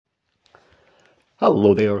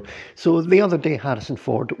Hello there. So the other day, Harrison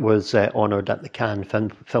Ford was honoured at the Cannes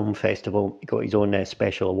Film Festival. He got his own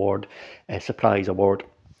special award, surprise award,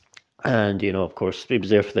 and of course, he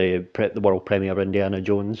was there for the world premiere of Indiana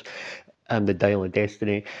Jones and the Dial of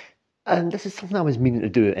Destiny. And this is something I was meaning to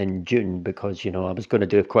do in June because, I was going to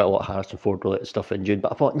do quite a lot of Harrison Ford related stuff in June,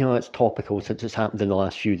 but I thought, it's topical since it's happened in the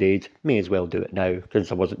last few days. May as well do it now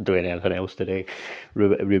because I wasn't doing anything else today,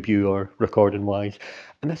 review or recording wise.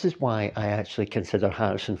 And this is why I actually consider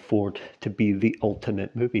Harrison Ford to be the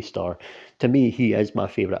ultimate movie star. To me, he is my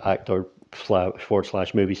favourite actor forward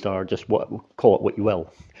slash movie star, just call it what you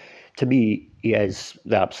will. To me, he is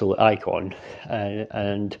the absolute icon.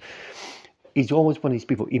 And he's always one of these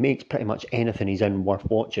people. He makes pretty much anything he's in worth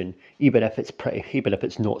watching, even if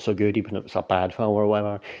it's not so good, even if it's a bad film or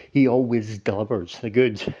whatever. He always delivers the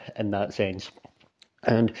goods in that sense.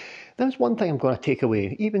 And that's one thing I'm going to take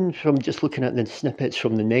away, even from just looking at the snippets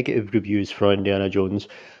from the negative reviews for Indiana Jones.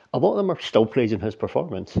 A lot of them are still praising his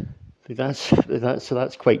performance.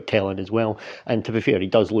 That's quite telling as well. And to be fair, he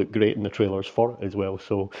does look great in the trailers for it as well.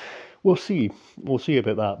 So we'll see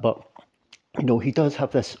about that. But he does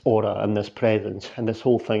have this aura and this presence and this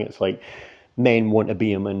whole thing. It's like men want to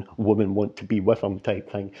be him and women want to be with him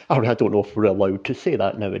type thing. I don't know if we're allowed to say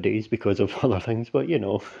that nowadays because of other things, but it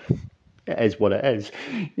is what it is.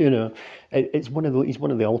 It's he's one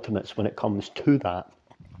of the ultimates when it comes to that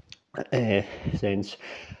sense.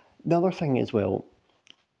 The other thing as well,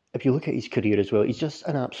 if you look at his career as well, he's just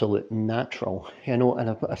an absolute natural. And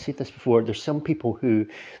I've said this before, there's some people who,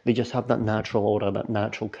 they just have that natural aura, that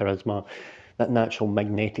natural charisma, that natural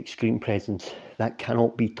magnetic screen presence that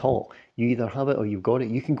cannot be taught. You either have it or you've got it.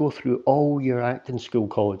 You can go through all your acting school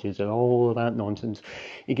colleges and all of that nonsense.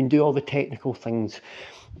 You can do all the technical things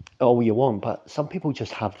all you want, but some people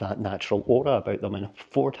just have that natural aura about them, and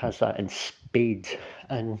Ford has that in spades.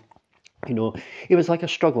 And he was like a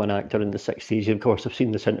struggling actor in the 60s. Of course, I've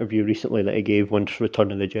seen this interview recently that he gave when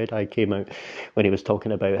Return of the Jedi came out, when he was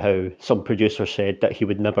talking about how some producer said that he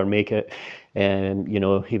would never make it, and,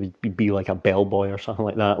 he would be like a bellboy or something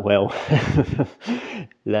like that. Well,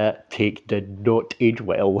 that take did not age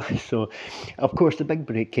well. So, of course, the big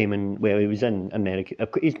break came in, well, he was in America.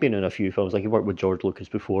 He's been in a few films, like he worked with George Lucas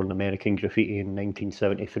before in American Graffiti in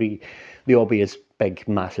 1973. The obvious big,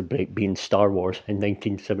 massive break being Star Wars in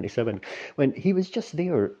 1977, when he was just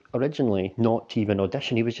there originally, not to even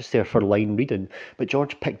audition. He was just there for line reading. But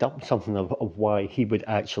George picked up something of why he would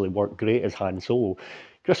actually work great as Han Solo.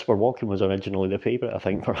 Christopher Walken was originally the favourite, I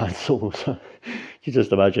think, for Han Solo. So you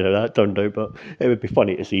just imagine how that turned out. But it would be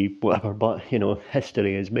funny to see whatever. But,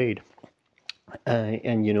 history is made. And,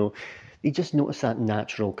 he just noticed that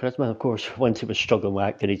natural charisma. Of course, once he was struggling with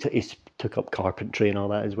acting, he took up carpentry and all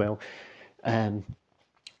that as well. Um,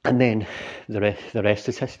 and then the rest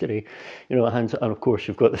is history. And of course,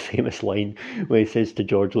 you've got the famous line where he says to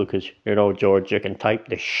George Lucas, George, you can type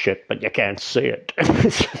this shit, but you can't say it.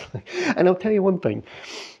 And I'll tell you one thing.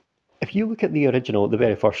 If you look at the original, the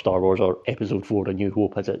very first Star Wars, or Episode 4, A New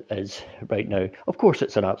Hope as it is right now, of course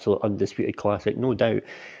it's an absolute undisputed classic, no doubt.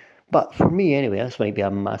 But for me, anyway, this might be a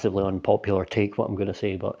massively unpopular take, what I'm going to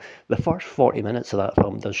say, but the first 40 minutes of that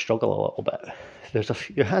film does struggle a little bit.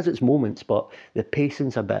 It has its moments, but the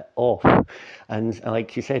pacing's a bit off. And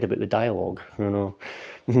like you said about the dialogue,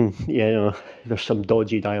 there's some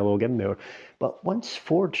dodgy dialogue in there. But once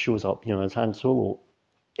Ford shows up, as Han Solo,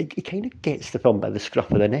 it kind of gets the film by the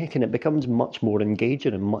scruff of the neck, and it becomes much more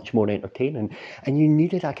engaging and much more entertaining. And you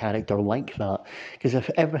needed a character like that, because if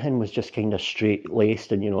everything was just kind of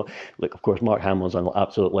straight-laced and, look, of course, Mark Hamill's an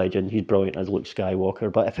absolute legend. He's brilliant as Luke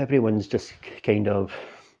Skywalker. But if everyone's just kind of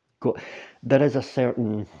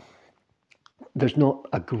there's not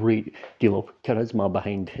a great deal of charisma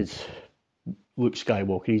behind his Luke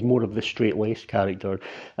Skywalker. He's more of the straight-laced character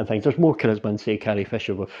and things. There's more charisma in, say, Carrie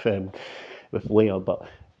Fisher with Leia, but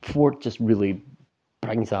Ford just really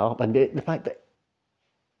brings that up. And the fact that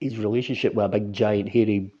his relationship with a big, giant,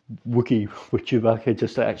 hairy Wookiee with Chewbacca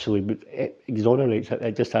just actually exonerates it.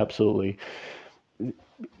 It just absolutely...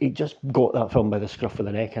 He just got that film by the scruff of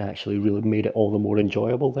the neck and actually really made it all the more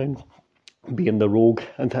enjoyable then, being the rogue.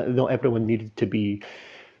 And not everyone needed to be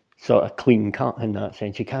sort of clean cut in that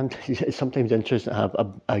sense. You can't... It's sometimes interesting to have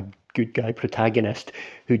a good guy protagonist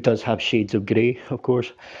who does have shades of grey, of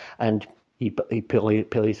course, and he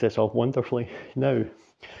plays this off wonderfully. Now,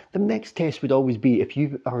 the next test would always be if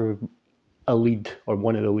you are a lead or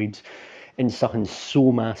one of the leads in something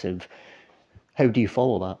so massive, how do you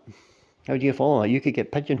follow that? How do you follow that? You could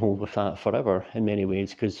get pigeonholed with that forever in many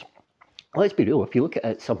ways, because let's be real, if you look at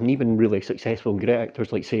it, some even really successful and great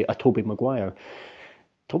actors like, say, a Tobey Maguire,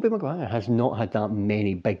 Tobey Maguire has not had that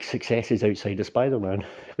many big successes outside of Spider-Man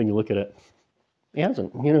when you look at it. He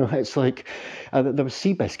hasn't. It's like there was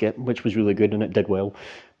Seabiscuit, which was really good and it did well,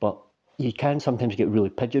 but you can sometimes get really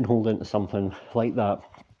pigeonholed into something like that.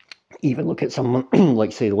 Even look at someone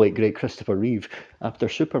like, say, the late great Christopher Reeve after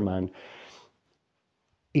Superman.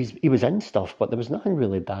 He was in stuff, but there was nothing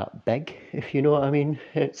really that big, if you know what I mean.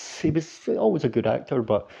 He was always a good actor,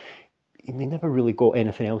 but he never really got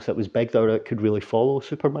anything else that was big that could really follow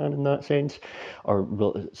Superman in that sense, or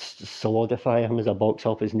really solidify him as a box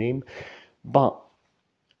office name. But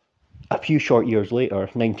a few short years later,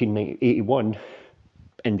 1981,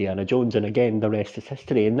 Indiana Jones, and again, the rest is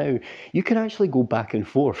history. And now you can actually go back and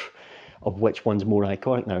forth of which one's more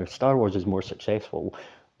iconic. Now, Star Wars is more successful,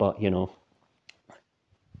 but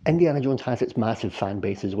Indiana Jones has its massive fan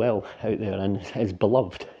base as well out there and is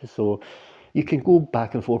beloved. So you can go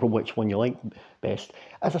back and forth on which one you like best.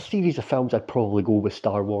 As a series of films, I'd probably go with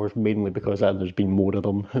Star Wars, mainly because there's been more of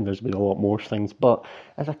them and there's been a lot more things. But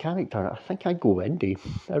as a character, I think I'd go Indy.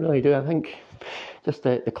 I really do. I think just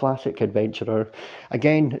the classic adventurer.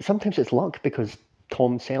 Again, sometimes it's luck because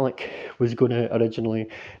Tom Selleck was going to originally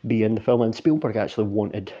be in the film, and Spielberg actually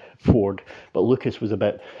wanted Ford, but Lucas was a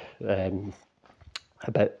bit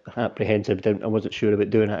apprehensive. I wasn't sure about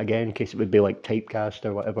doing it again in case it would be like typecast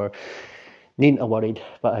or whatever. Needn't have worried,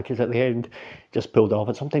 but because at the end, just pulled off.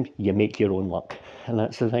 And sometimes you make your own luck, and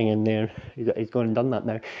that's the thing in there. He's gone and done that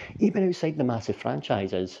now. Even outside the massive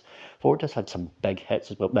franchises, Ford has had some big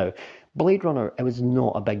hits as well. Now, Blade Runner, it was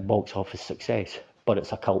not a big box office success, but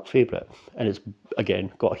it's a cult favourite, and it's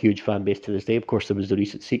again got a huge fan base to this day. Of course, there was the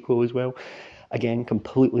recent sequel as well. Again,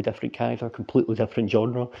 completely different character, completely different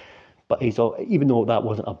genre. But even though that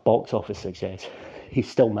wasn't a box office success, he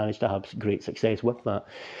still managed to have great success with that.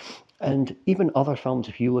 And even other films,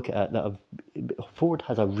 if you look at it, Ford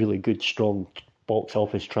has a really good, strong box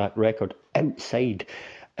office track record outside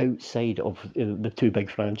of the two big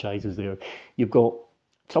franchises there. You've got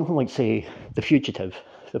something like, say, The Fugitive,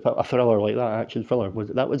 a thriller like that, action thriller,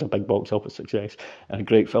 that was a big box office success and a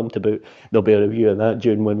great film to boot. There'll be a review of that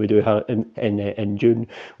June when we do in June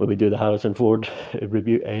when we do the Harrison Ford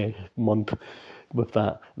review month. With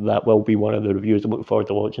that will be one of the reviews. I'm looking forward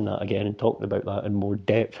to watching that again and talking about that in more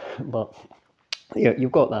depth. But yeah,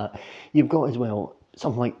 you've got that. You've got as well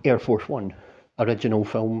something like Air Force One, original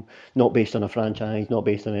film, not based on a franchise, not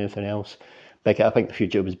based on anything else. Like, I think The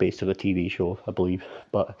Fugitive was based on a TV show, I believe.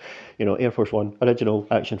 But Air Force One, original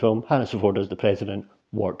action film. Harrison Ford as the president,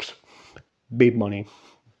 works, made money.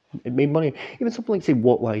 It made money. Even something like, say,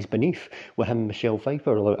 What Lies Beneath, with him and Michelle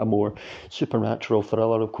Pfeiffer, a more supernatural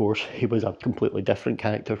thriller, of course. He was a completely different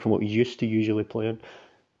character from what he's used to usually playing.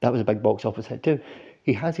 That was a big box office hit too.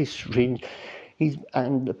 He has his strange...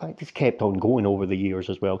 And the fact he's kept on going over the years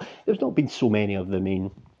as well. There's not been so many of the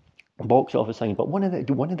main box office thing, but one of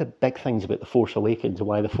the big things about The Force Awakens and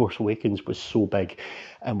why The Force Awakens was so big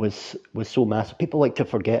and was so massive, people like to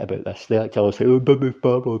forget about this. They like to always say, oh, Disney's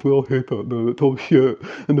bad, we all hate it, no, it's all shit,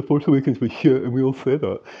 and The Force Awakens was shit, and we all say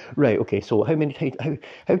that. Right, okay, so how many times,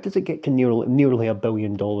 how does it get to nearly $1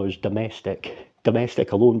 billion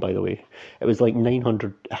domestic alone, by the way? It was like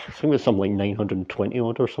 900, I think it was something like 920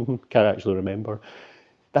 odd or something, can't actually remember.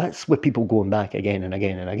 That's with people going back again and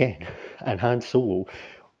again and again. And Han Solo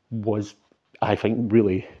was, I think,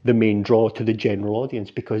 really the main draw to the general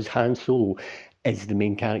audience, because Han Solo is the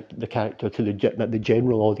main character, the character to the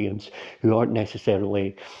general audience who aren't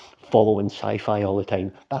necessarily following sci-fi all the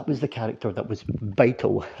time. That was the character that was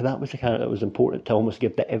vital. That was the character that was important to almost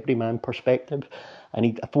give the everyman perspective,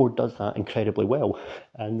 and Ford does that incredibly well.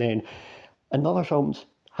 And then other films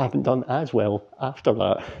haven't done as well after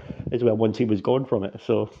that as well once he was gone from it.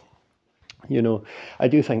 So I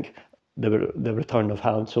do think the return of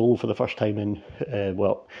Han Solo for the first time in,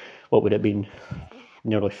 what would it have been,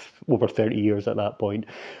 nearly over 30 years at that point,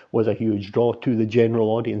 was a huge draw to the general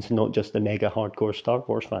audience, not just the mega hardcore Star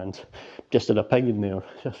Wars fans. Just an opinion there,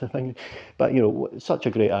 just an opinion. But, such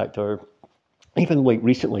a great actor. Even like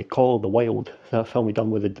recently, Call of the Wild, that film we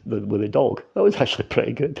done with the dog, that was actually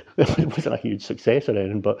pretty good. It wasn't a huge success or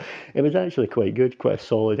anything, but it was actually quite good, quite a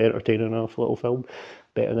solid, entertaining enough little film,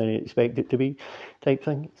 better than you expect it to be, type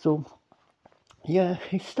thing. So yeah,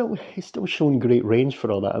 he's still showing great range for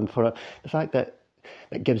all that, and for the fact that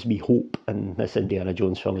gives me hope in this Indiana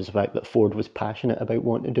Jones film is the fact that Ford was passionate about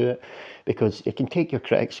wanting to do it, because you can take your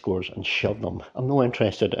critic scores and shove them. I'm not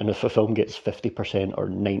interested in if a film gets 50% or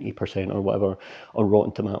 90% or whatever on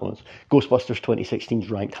Rotten Tomatoes. Ghostbusters 2016 is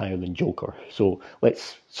ranked higher than Joker, so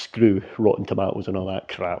let's screw Rotten Tomatoes and all that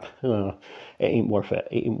crap. It ain't worth it.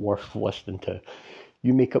 It ain't worth listening to.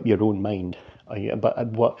 You make up your own mind. But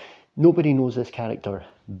what Nobody knows this character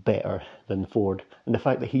better than Ford. And the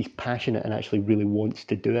fact that he's passionate and actually really wants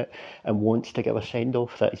to do it and wants to give a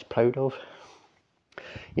send-off that he's proud of,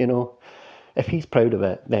 you know, if he's proud of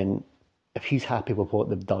it, then if he's happy with what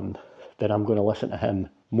they've done, then I'm going to listen to him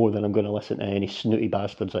more than I'm going to listen to any snooty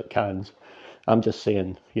bastards at Cannes. I'm just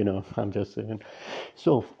saying, I'm just saying.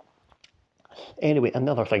 So, anyway,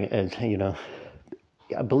 another thing is,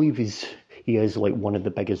 I believe he is like one of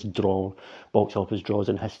the biggest box office draws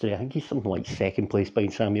in history. I think he's something like second place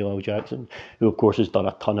behind Samuel L. Jackson, who of course has done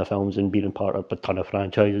a ton of films and been a part of a ton of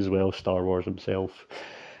franchises as well, Star Wars himself.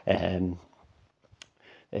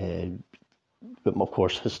 But of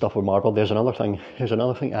course, his stuff with Marvel. There's another thing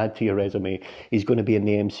to add to your resume. He's going to be in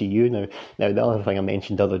the MCU now. Now, the other thing I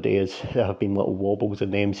mentioned the other day is there have been little wobbles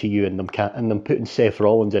in the MCU and them putting Seth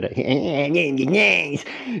Rollins in it.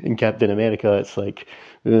 In Captain America, it's like,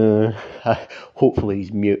 hopefully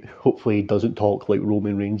he's mute. Hopefully he doesn't talk like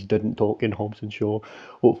Roman Reigns didn't talk in Hobbs and Shaw.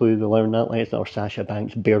 Hopefully they learn that lesson. Or Sasha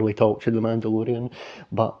Banks barely talks in The Mandalorian.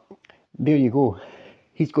 But there you go.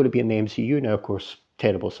 He's going to be in the MCU now, of course.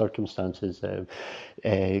 Terrible circumstances,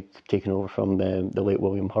 taken over from the late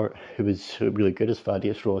William Hurt, who was really good as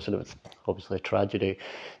Thaddeus Ross, and it was obviously a tragedy.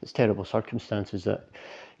 It's terrible circumstances that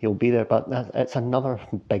he'll be there, but it's another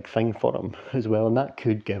big thing for him as well, and that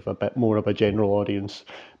could give a bit more of a general audience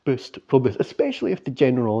boost, probably, especially if the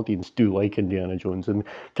general audience do like Indiana Jones, and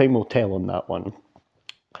time will tell on that one.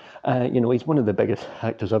 He's one of the biggest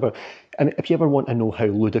actors ever, and if you ever want to know how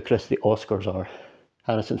ludicrous the Oscars are,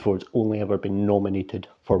 Harrison Ford's only ever been nominated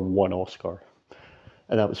for one Oscar,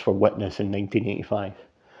 and that was for Witness in 1985.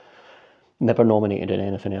 Never nominated in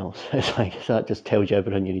anything else. It's like, that just tells you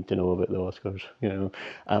everything you need to know about the Oscars.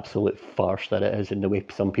 Absolute farce that it is, and the way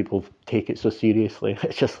some people take it so seriously.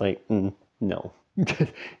 It's just like, no.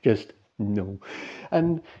 Just no.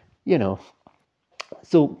 And,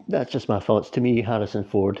 so that's just my thoughts. To me, Harrison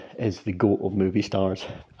Ford is the GOAT of movie stars.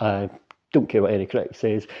 Don't care what any critic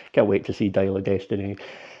says. Can't wait to see Dial of Destiny.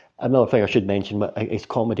 Another thing I should mention, but his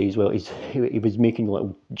comedy as well. He was making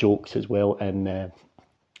little jokes as well in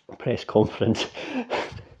press conference.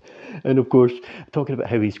 And of course, talking about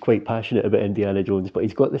how he's quite passionate about Indiana Jones, but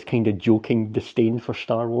he's got this kind of joking disdain for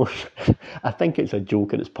Star Wars. I think it's a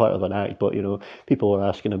joke and it's part of an act, but people are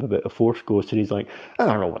asking him about a Force Ghost, and he's like, I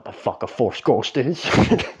don't know what the fuck a Force Ghost is.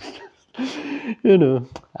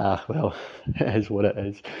 Well, it is what it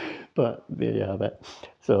is. But there you have it.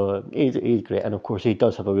 So he's great, and of course he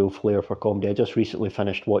does have a real flair for comedy. I just recently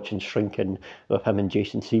finished watching Shrinking with him and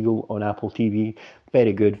Jason Segel on Apple TV.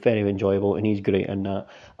 Very good, very enjoyable, and he's great in that.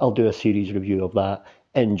 I'll do a series review of that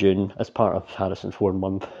in June as part of Harrison Ford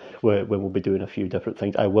Month, where we'll be doing a few different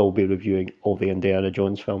things. I will be reviewing all the Indiana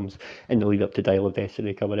Jones films in the lead up to Dial of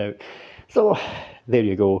Destiny coming out. So there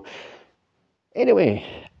you go. Anyway,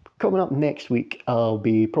 coming up next week, I'll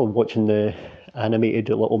be probably watching the animated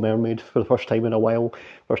Little Mermaid for the first time in a while.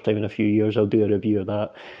 First time in a few years. I'll do a review of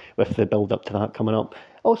that with the build up to that coming up.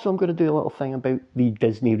 Also, I'm going to do a little thing about the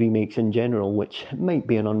Disney remakes in general, which might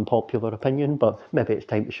be an unpopular opinion, but maybe it's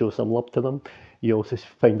time to show some love to them. You'll also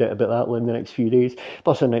find out about that in the next few days.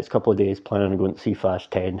 Plus, in the next couple of days, planning on going to see Fast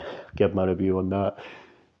 10. Give my review on that.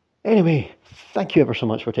 Anyway, thank you ever so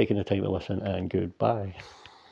much for taking the time to listen, and goodbye.